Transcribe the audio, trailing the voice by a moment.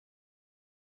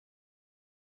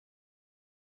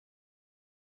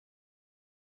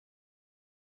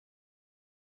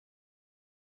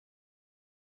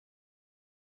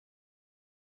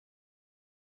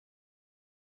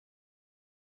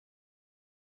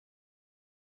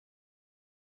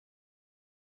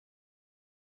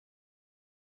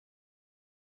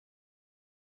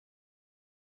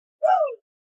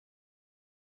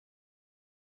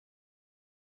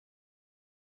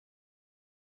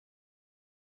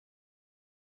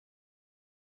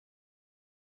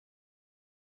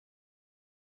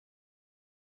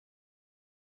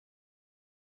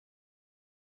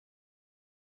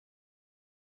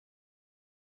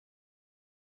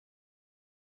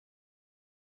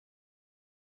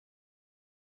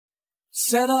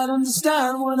Said I'd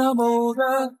understand when I'm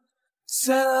older.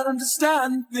 Said I'd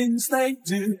understand things they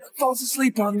do. Falls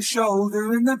asleep on the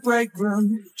shoulder in the break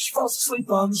room. She falls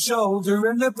asleep on the shoulder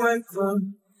in the break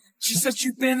room. She said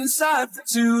she'd been inside for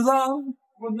too long.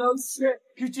 Well, no shit,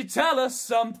 could you tell us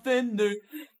something new?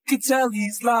 Could tell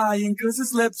he's lying 'cause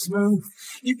his lips move.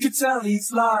 You could tell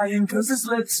he's lying 'cause his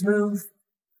lips move.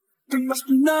 It must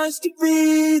be nice to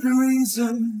be the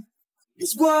reason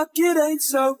his work, it ain't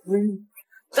so rude.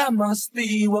 That must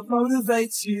be what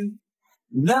motivates you.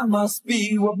 That must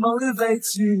be what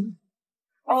motivates you.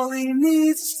 All he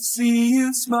needs is to see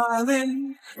you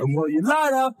smiling, and what you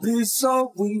light up is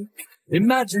so weak.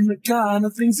 Imagine the kind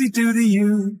of things he'd do to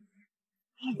you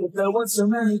if there weren't so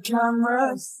many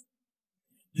cameras.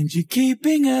 And you're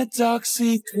keeping a dark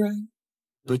secret,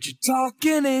 but you're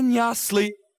talking in your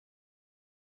sleep.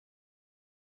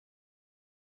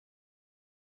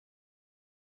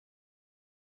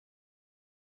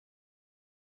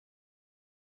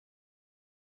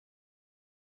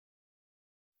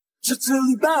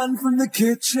 Totally banned from the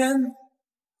kitchen.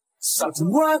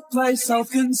 Certain workplace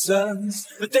health concerns,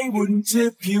 but they wouldn't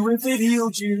tip you if it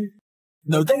healed you.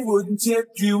 No, they wouldn't tip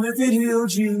you if it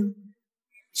healed you.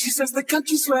 She says the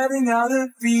country's sweating out a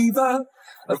fever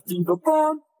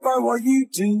born by what you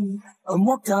do. And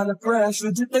what kind of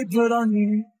pressure did they put on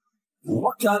you?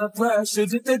 What kind of pressure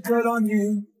did they put on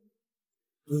you?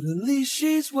 But at least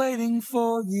she's waiting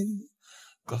for you.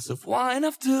 Glass of wine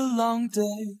after a long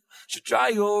day. She'll dry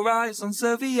your eyes on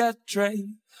serviette tray.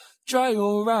 Dry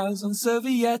your eyes on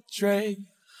serviette tray.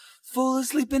 Fall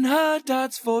asleep in her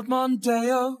dad's Ford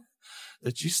Mondeo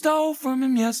that you stole from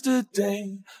him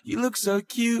yesterday. You look so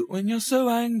cute when you're so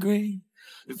angry.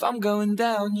 If I'm going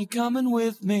down, you're coming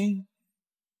with me.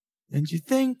 And you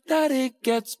think that it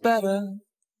gets better.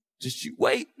 Just you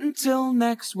wait until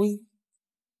next week.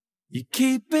 You're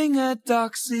keeping a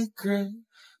dark secret,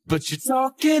 but you're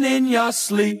talking in your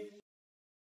sleep.